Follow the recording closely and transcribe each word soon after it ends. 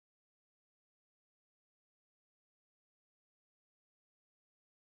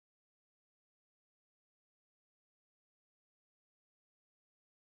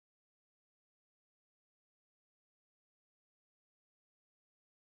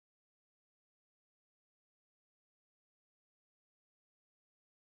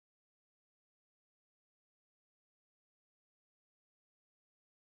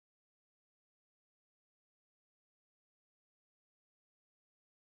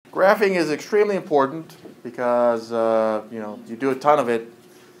Graphing is extremely important because you do a ton of it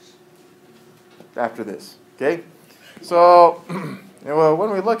after this. Okay, so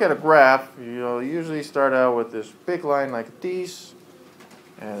when we look at a graph, you'll usually start out with this big line like this,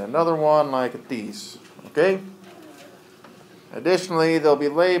 and another one like this. Okay. Additionally, they'll be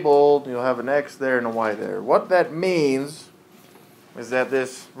labeled. You'll have an X there and a Y there. What that means is that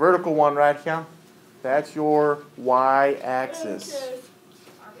this vertical one right here, that's your Y-axis.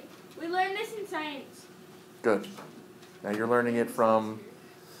 We learned this in science. Good. Now you're learning it from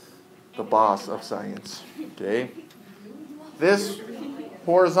the boss of science. Okay. This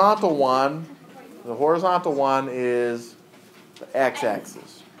horizontal one, the horizontal one is the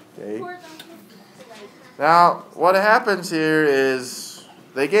X-axis. Okay. Now, what happens here is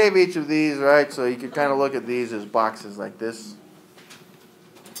they gave each of these, right, so you can kind of look at these as boxes like this.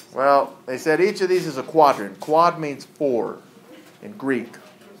 Well, they said each of these is a quadrant. Quad means 4 in Greek.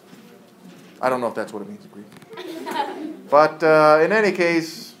 I don't know if that's what it means in Greek. But in any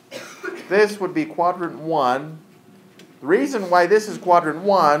case, this would be quadrant 1. The reason why this is quadrant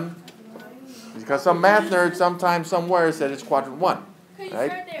 1 is because some math nerd sometime somewhere said it's quadrant 1.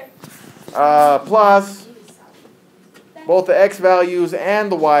 Right? Plus, both the X values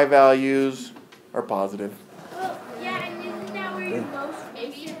and the Y values are positive. Well, yeah, and isn't that where most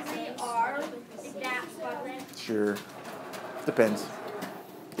obviously are? Is that quadrant? Sure. Depends.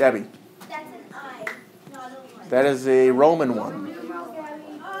 Gabby. That's an I, not a 1. That is a Roman one.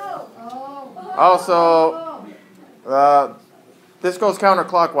 Also, this goes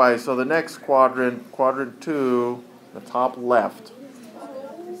counterclockwise, so the next quadrant, quadrant 2, the top left.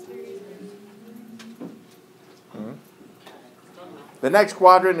 The next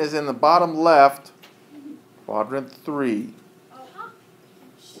quadrant is in the bottom left, quadrant 3.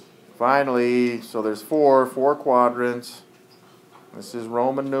 Finally, so there's four quadrants. This is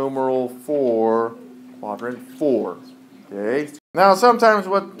Roman numeral 4, quadrant 4. Okay. Now, sometimes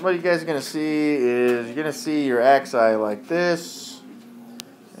what you guys are going to see is you're going to see your axi like this,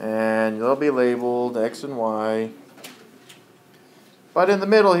 and they'll be labeled X and Y. But in the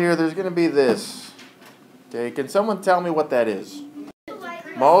middle here, there's going to be this. Okay, can someone tell me what that is?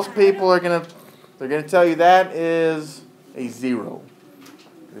 Most people are going to tell you that is a 0.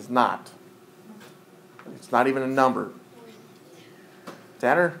 It's not. It's not even a number.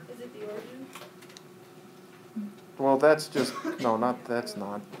 Tanner? Is it the origin? Well, that's just, that's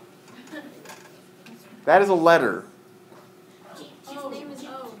not. That is a letter. His name is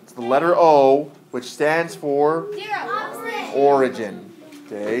O. It's the letter O, which stands for 0. origin.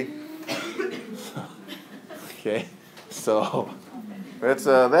 Okay? Okay, so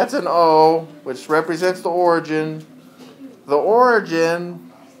that's an O, which represents the origin. The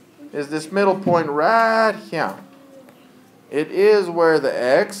origin is this middle point right here. It is where the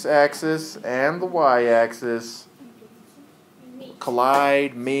X-axis and the Y-axis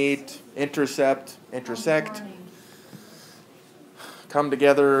collide, meet, intersect, come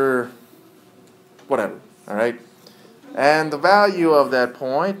together, whatever, all right? And the value of that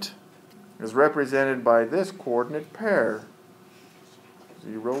point is represented by this coordinate pair,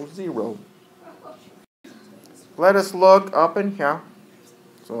 0, 0. Let us look up in here.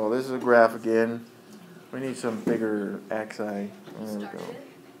 So this is a graph again. We need some bigger axi. There we go.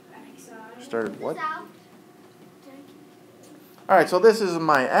 Started what? Alright, so this is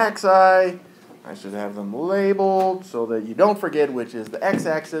my axi. I should have them labeled so that you don't forget which is the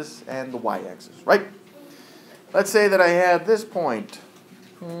x-axis and the y-axis, right? Let's say that I had this point.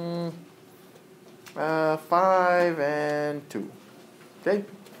 5 and 2. Okay?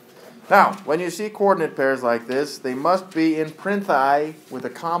 Now, when you see coordinate pairs like this, they must be in printhi with a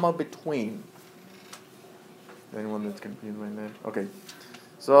comma between. Anyone that's confused by that? Okay.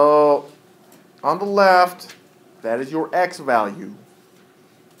 So, on the left, that is your x value.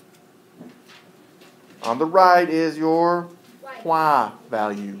 On the right is your y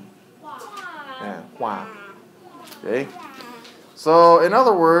value. Yeah, y. Okay? So, in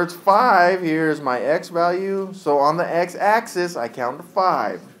other words, 5 here is my x value. So, on the x-axis, I count to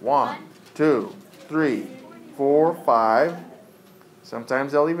 5. 1, 2, 3, 4, 5.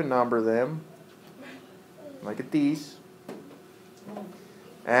 Sometimes I'll even number them, like these.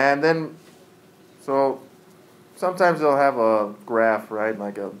 And then, so, sometimes they'll have a graph, right,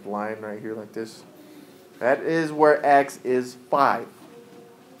 like a line right here like this. That is where x is 5.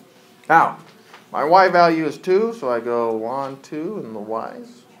 Now, my y value is 2, so I go 1, 2 in the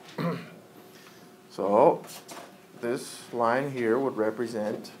y's. So, this line here would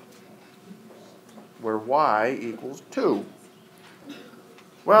represent where y equals 2.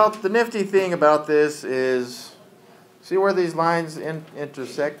 Well, the nifty thing about this is See where these lines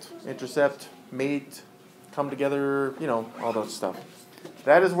intercept, meet, come together, you know, all that stuff.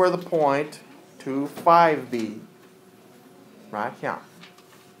 That is where the point 2, 5b. Right here.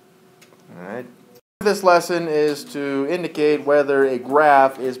 All right. This lesson is to indicate whether a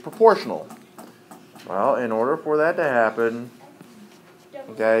graph is proportional. Well, in order for that to happen,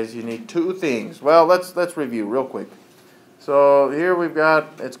 guys, you need two things. Well, let's review real quick. So here we've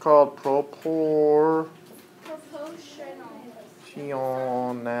got, it's called proportionality.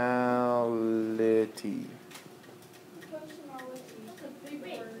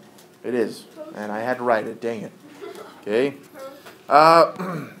 It is, and I had to write it. Dang it. Okay.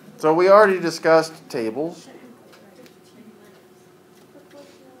 So we already discussed tables.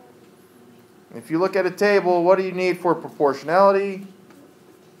 If you look at a table, what do you need for proportionality?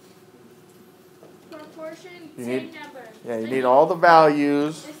 You need, you need all the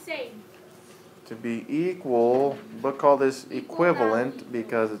values to be equal. But call this equivalent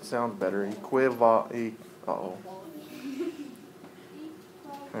because it sounds better. Uh-oh.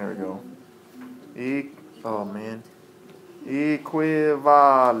 There we go. Oh man.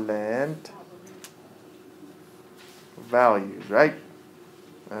 Equivalent values, right?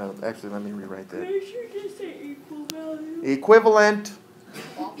 Actually, let me rewrite that. Just say equal value. Equivalent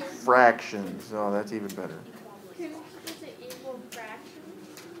fractions. Oh, that's even better. Can you just say equal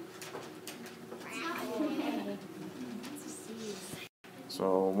fractions?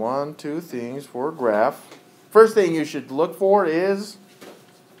 So 1, 2 things for a graph. First thing you should look for is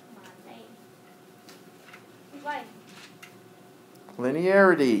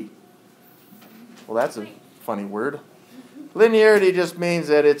linearity. Well, that's a funny word. Linearity just means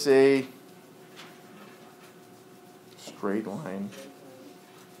that it's a straight line.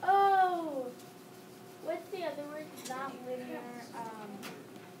 Oh, what's the other word? Not linear.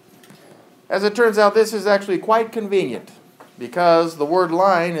 As it turns out, this is actually quite convenient because the word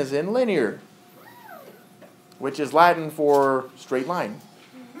line is in linear, which is Latin for straight line.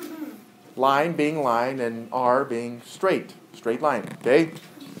 Line being line and R being straight. Straight line, okay?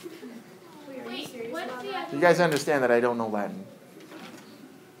 Wait, what's the other? You guys understand that I don't know Latin.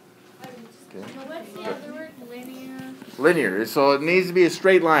 Okay. What's the other word? Linear. Linear, so it needs to be a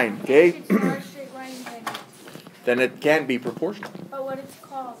straight line, okay? It's not a straight line Then it can't be proportional. But what it's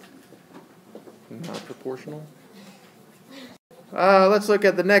called? Not proportional. Let's look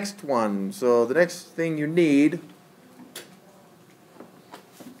at the next one. So the next thing you need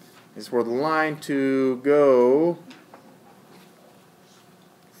is for the line to go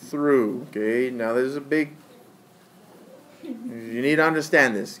through. Okay, now there's a big, you need to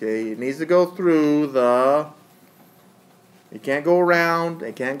understand this. Okay, it needs to go through the, it can't go around,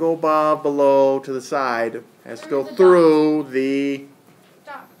 it can't go above, below, to the side. It has to go through the,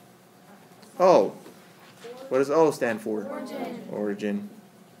 oh, what does O stand for? Origin. Origin.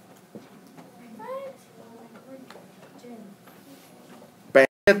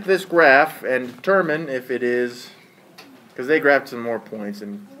 At this graph and determine if it is, because they grabbed some more points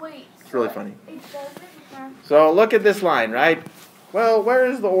and it's really funny. So look at this line, right? Well, where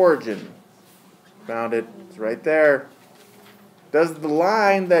is the origin? Found it. It's right there. Does the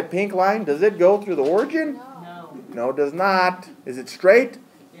line, that pink line, does it go through the origin? No. No, it does not. Is it straight?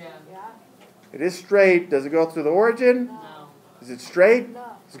 Yeah. It is straight. Does it go through the origin? No. Is it straight?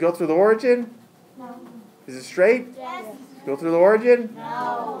 No. Does it go through the origin? No. Is it straight? Yes. Go through the origin?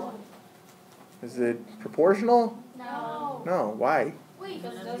 No. Is it proportional? No. No. Why? Wait,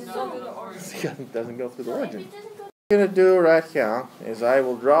 Doesn't go through the origin. It doesn't go through the So if origin. it doesn't go What I'm going to do right here is I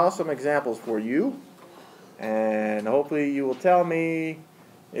will draw some examples for you, and hopefully you will tell me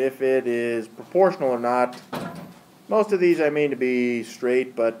if it is proportional or not. Most of these I mean to be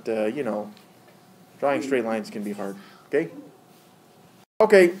straight, but you know, drawing straight lines can be hard. Okay?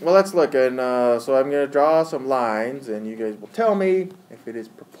 Okay, well let's look, and so I'm going to draw some lines, and you guys will tell me if it is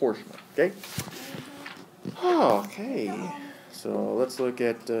proportional. Okay? Okay, so let's look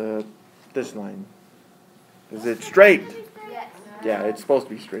at this line. Is it straight? Yes. Yeah, it's supposed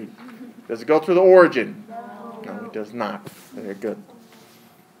to be straight. Does it go through the origin? No, it does not. Very good.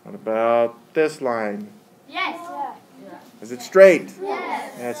 What about this line? Yes. Is it straight?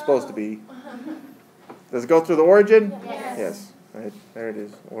 Yes. Yeah, it's supposed to be. Does it go through the origin? Yes. Yes. Right, there it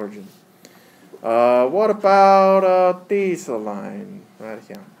is, origin. What about this line right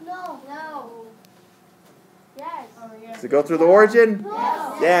here? No. No. Yes. Does it go through the origin?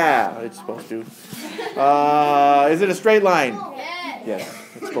 No. Yeah, it's supposed to. Is it a straight line? Yes. Yes,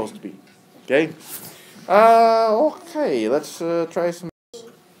 it's supposed to be. Okay. Okay, let's try some.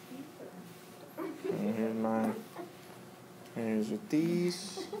 Here's mine. Here's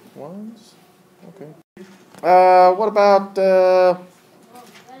these ones. Okay. What about,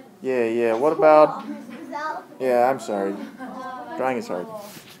 what about, I'm sorry. Drawing is hard.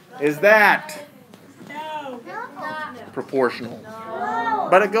 Is that proportional?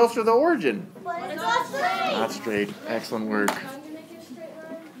 But it goes through the origin. Not straight. Excellent work.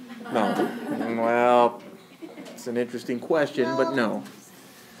 No. Well, it's an interesting question, but no.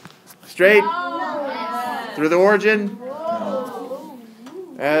 Straight? Through the origin? No.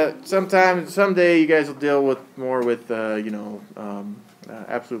 Someday you guys will deal with more with,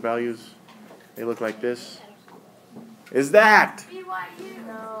 absolute values. They look like this. Is that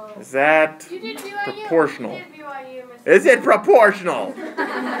proportional? Is it proportional?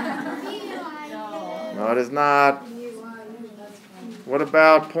 No, it is not. What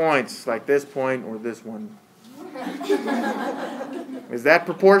about points, like this point or this one? Is that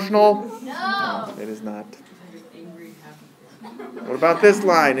proportional? No, it is not. What about this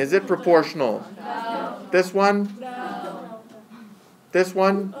line? Is it proportional? No. This one? No. This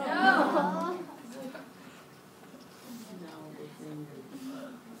one? No.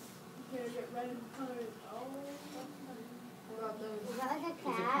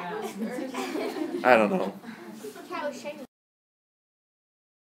 I don't know.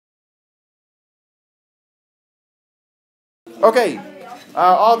 Okay,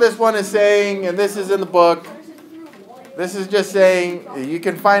 all this one is saying, and this is in the book, this is just saying you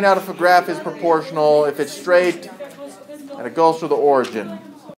can find out if a graph is proportional if it's straight and it goes through the origin.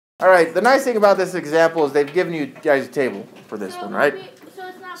 All right, the nice thing about this example is they've given you guys a table for this one, right?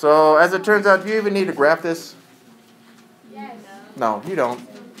 So as it turns out, do you even need to graph this? No, you don't.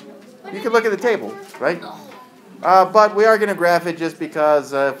 You can look at the table, right? But we are going to graph it just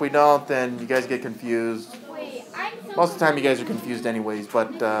because if we don't, then you guys get confused. Most of the time you guys are confused anyways,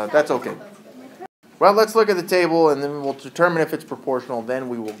 but that's okay. Well, let's look at the table, and then we'll determine if it's proportional. Then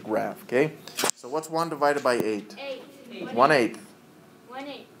we will graph, okay? So what's 1 divided by 8? 8. 1/8.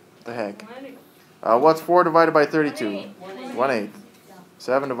 1/8. The heck? What's 4 divided by 32? 1/8.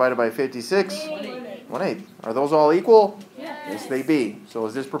 7 divided by 56? 1/8. Are those all equal? Yes, they be. So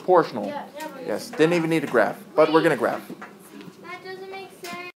is this proportional? Yes. Didn't even need a graph, but we're going to graph. That doesn't make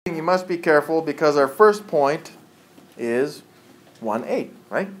sense. You must be careful because our first point is 1/8,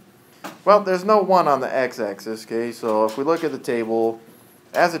 right? Well, there's no 1 on the x-axis, okay? So if we look at the table,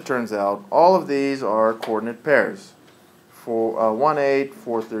 as it turns out, all of these are coordinate pairs. For 1/8,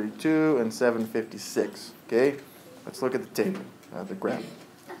 432, and 756, okay? Let's look at the table, the graph.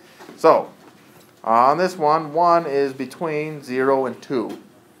 So, on this one, 1 is between 0 and 2.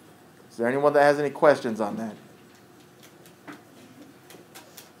 Is there anyone that has any questions on that?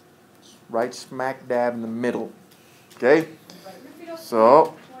 It's right smack dab in the middle. Okay?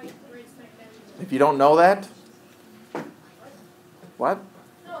 So, if you don't know that, what?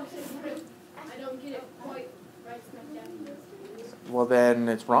 I don't get it quite right smack dab. Well, then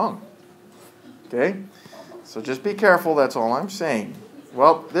it's wrong. Okay? So just be careful, that's all I'm saying.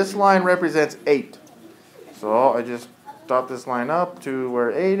 Well, this line represents 8. So I just dot this line up to where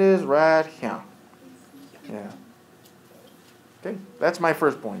 8 is, right here. Yeah. Okay, that's my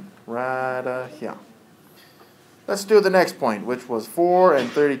first point, right here. Let's do the next point, which was 4 and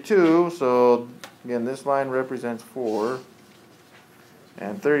 32. So again, this line represents 4.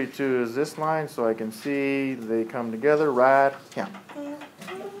 And 32 is this line, so I can see they come together right here.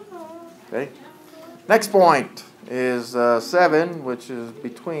 Okay. Next point is 7, which is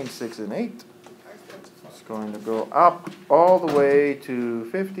between 6 and 8. It's going to go up all the way to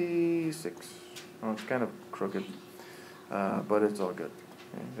 56. Oh, it's kind of crooked, but it's all good.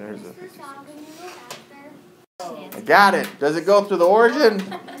 Okay, there's a 56. I got it. Does it go through the origin?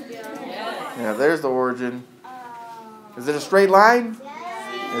 Yeah, there's the origin. Is it a straight line?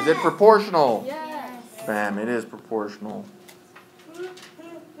 Is it proportional? Bam, it is proportional.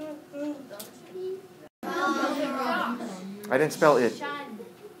 I didn't spell it.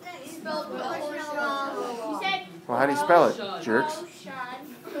 Well, how do you spell it, jerks?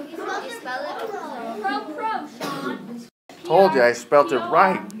 Told you I spelled it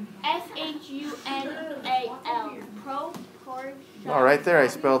right. Shunal. Oh, right there I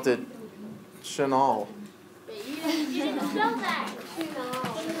spelled it Chanel. You didn't spell that.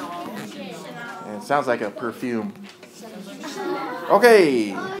 And it sounds like a perfume.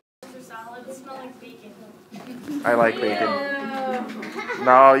 Okay. I like bacon.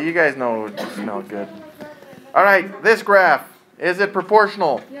 No, you guys know it smells good. All right, this graph, is it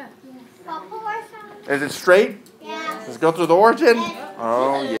proportional? Yeah. Is it straight? Yeah. Does it go through the origin?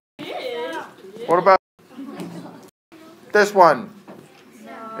 Oh, yeah. What about this one?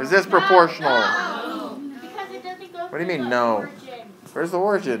 Is this proportional? No. Because it doesn't go What do you mean, no? Where's the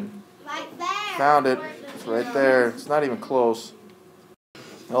origin? Right there. Found it. It's right there. It's not even close.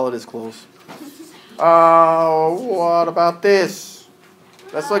 Well, it is close. What about this?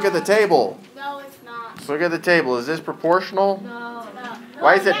 Let's look at the table. No, it's not. Let's look at the table. Is this proportional? No.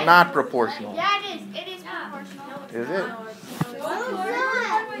 Why is it not proportional? Yeah, it is. It is proportional. Is it? No,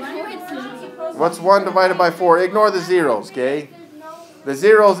 What's 1 divided by 4? Ignore the zeros, okay? The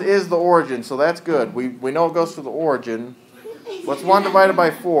zeros is the origin, so that's good. We know it goes to the origin. What's 1 divided by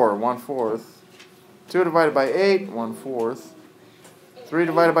 4? 1/4. 2 divided by 8? 1/4. 3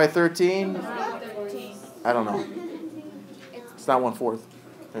 divided by 13? I don't know. It's not 1/4.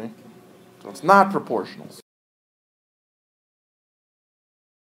 Okay? So it's not proportional.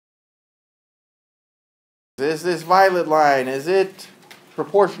 Is this violet line, is it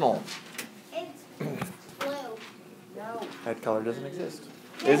proportional? It's blue. No. That color doesn't exist.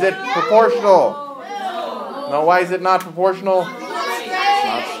 Is it proportional? No, why is it not proportional?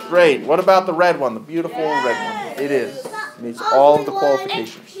 Not straight. What about the red one, the beautiful red one? It is. It meets all of the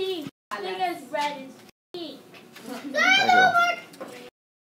qualifications. It's pink. Because red is pink. There you go.